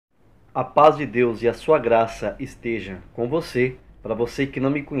A paz de Deus e a sua graça esteja com você. Para você que não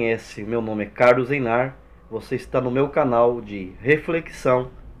me conhece, meu nome é Carlos Heinar. Você está no meu canal de reflexão,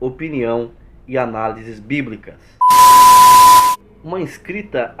 opinião e análises bíblicas. Uma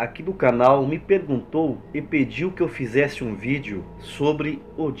inscrita aqui do canal me perguntou e pediu que eu fizesse um vídeo sobre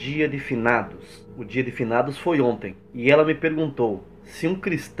o dia de Finados. O dia de Finados foi ontem. E ela me perguntou se um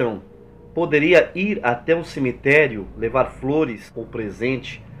cristão poderia ir até um cemitério, levar flores ou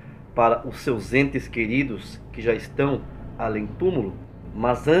presente para os seus entes queridos que já estão além túmulo.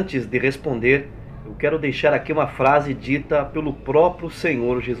 Mas antes de responder, eu quero deixar aqui uma frase dita pelo próprio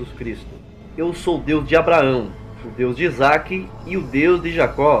Senhor Jesus Cristo. Eu sou o Deus de Abraão, o Deus de Isaac e o Deus de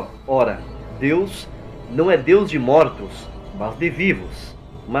Jacó. Ora, Deus não é Deus de mortos, mas de vivos.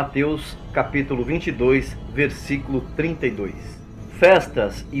 Mateus capítulo 22, versículo 32.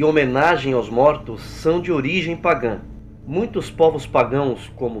 Festas e homenagem aos mortos são de origem pagã. Muitos povos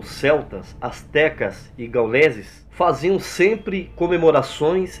pagãos, como celtas, astecas e gauleses, faziam sempre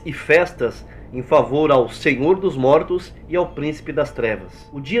comemorações e festas em favor ao Senhor dos Mortos e ao Príncipe das Trevas.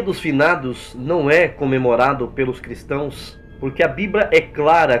 O Dia dos Finados não é comemorado pelos cristãos, porque a Bíblia é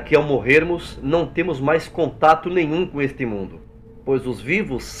clara que ao morrermos não temos mais contato nenhum com este mundo. Pois os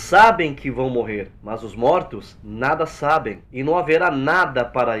vivos sabem que vão morrer, mas os mortos nada sabem, e não haverá nada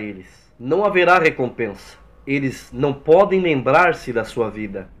para eles. Não haverá recompensa. Eles não podem lembrar-se da sua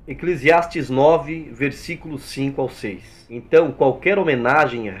vida. Eclesiastes 9, versículos 5 ao 6. Então, qualquer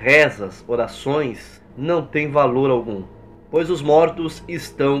homenagem, rezas, orações, não tem valor algum, pois os mortos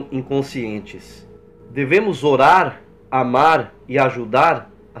estão inconscientes. Devemos orar, amar e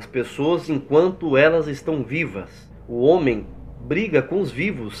ajudar as pessoas enquanto elas estão vivas. O homem briga com os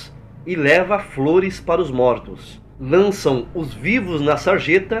vivos e leva flores para os mortos. Lançam os vivos na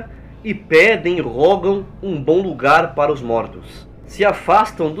sarjeta e pedem e rogam um bom lugar para os mortos. Se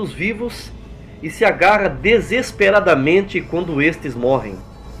afastam dos vivos e se agarra desesperadamente quando estes morrem.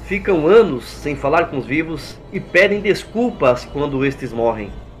 Ficam anos sem falar com os vivos e pedem desculpas quando estes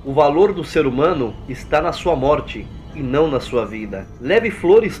morrem. O valor do ser humano está na sua morte e não na sua vida. Leve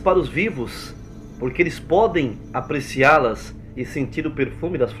flores para os vivos, porque eles podem apreciá-las e sentir o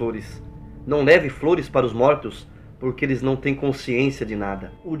perfume das flores. Não leve flores para os mortos, porque eles não têm consciência de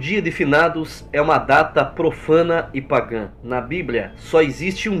nada. O dia de Finados é uma data profana e pagã. Na Bíblia, só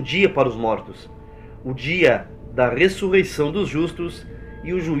existe um dia para os mortos: o dia da ressurreição dos justos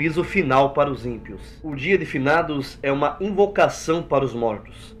e o juízo final para os ímpios. O dia de Finados é uma invocação para os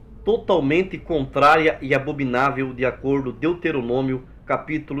mortos, totalmente contrária e abominável, de acordo com Deuteronômio,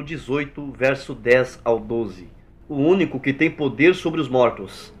 capítulo 18, verso 10 ao 12. O único que tem poder sobre os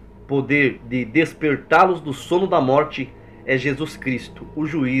mortos, poder de despertá-los do sono da morte, é Jesus Cristo, o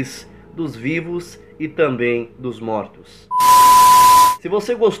juiz dos vivos e também dos mortos. Se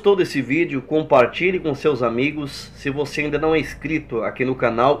você gostou desse vídeo, compartilhe com seus amigos. Se você ainda não é inscrito aqui no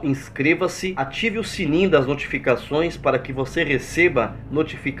canal, inscreva-se, ative o sininho das notificações para que você receba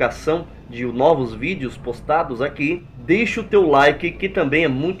notificação de novos vídeos postados aqui. Deixe o teu like, que também é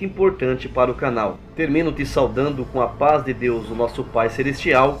muito importante para o canal. Termino te saudando com a paz de Deus, o nosso Pai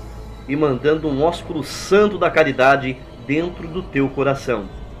Celestial, e mandando um ósculo santo da caridade dentro do teu coração.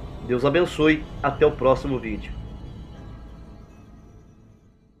 Deus abençoe, até o próximo vídeo.